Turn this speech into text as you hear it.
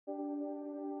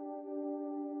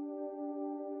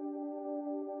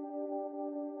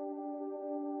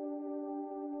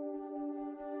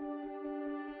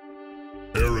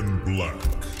Erron Black,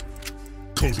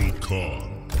 Kotal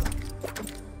Kahn,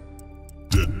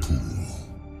 Deadpool.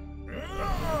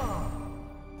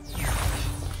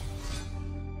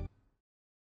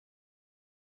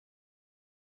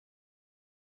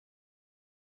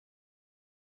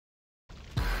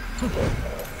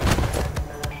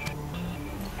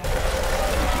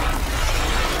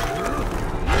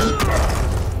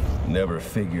 Never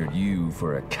figured you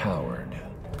for a coward.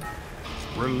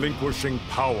 Relinquishing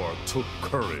power took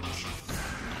courage.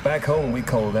 Back home, we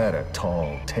call that a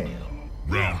tall tale.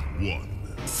 Round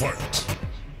 1, fight!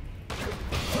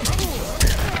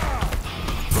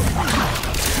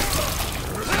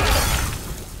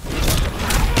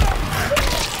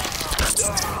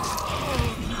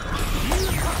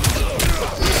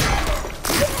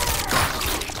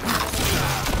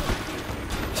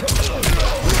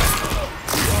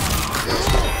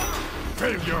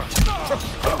 Failure!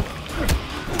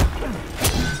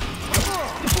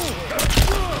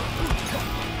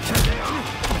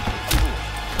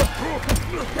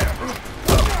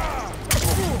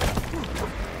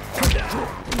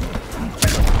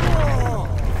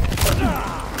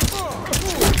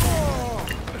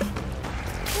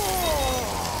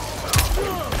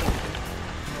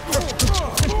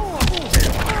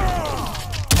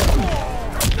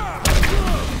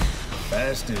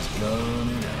 Fastest gun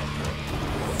in Alpha.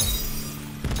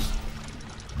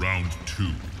 Round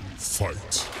 2,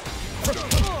 fight!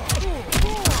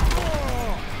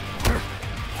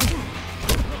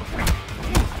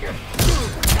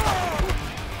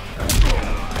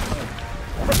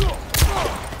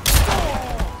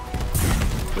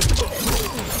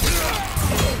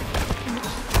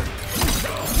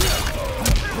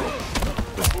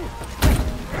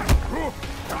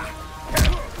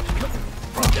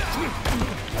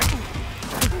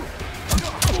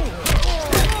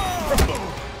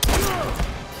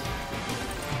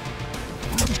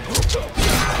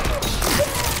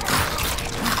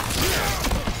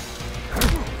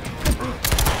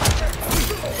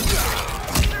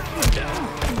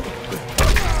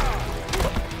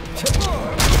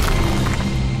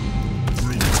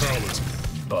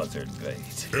 Buzzard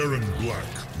bait. Erron Black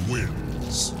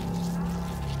wins.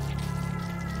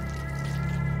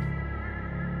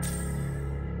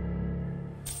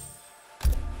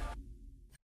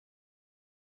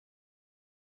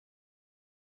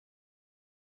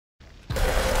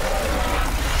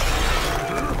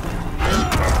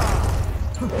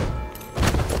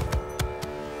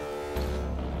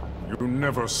 You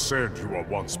never said you were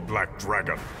once Black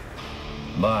Dragon.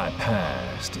 My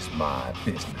past is my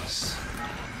business.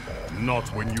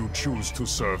 Not when you choose to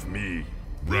serve me.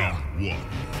 Round 1,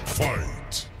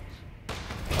 fight!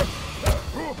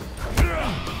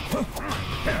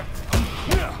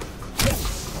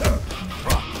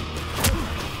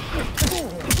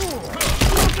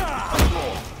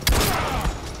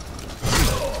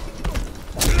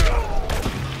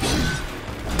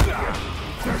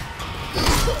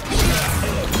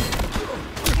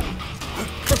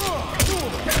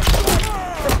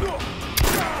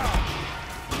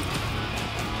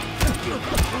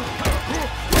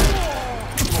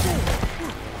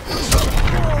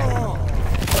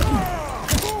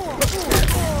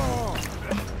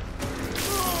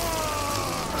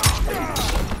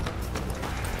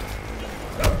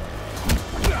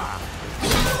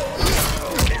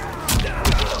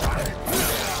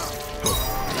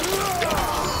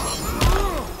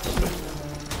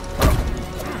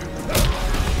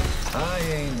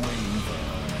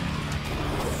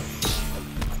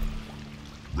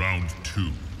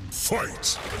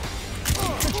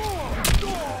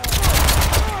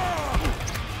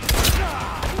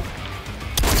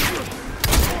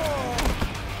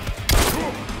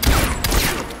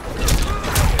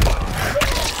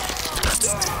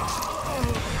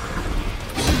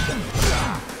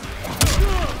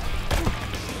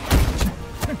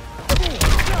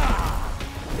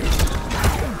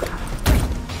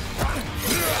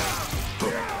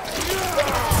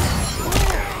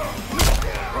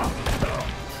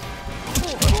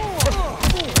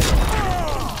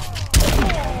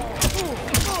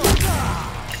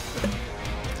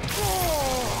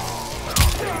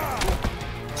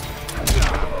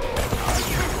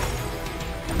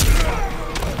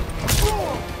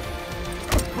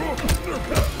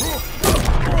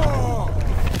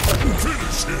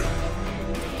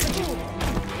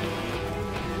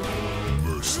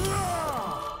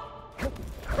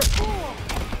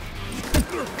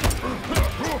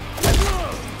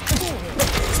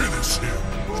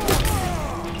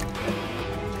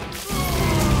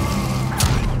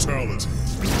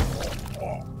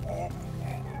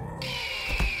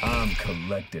 I'm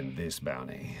collecting this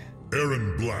bounty.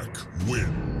 Erron Black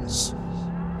wins.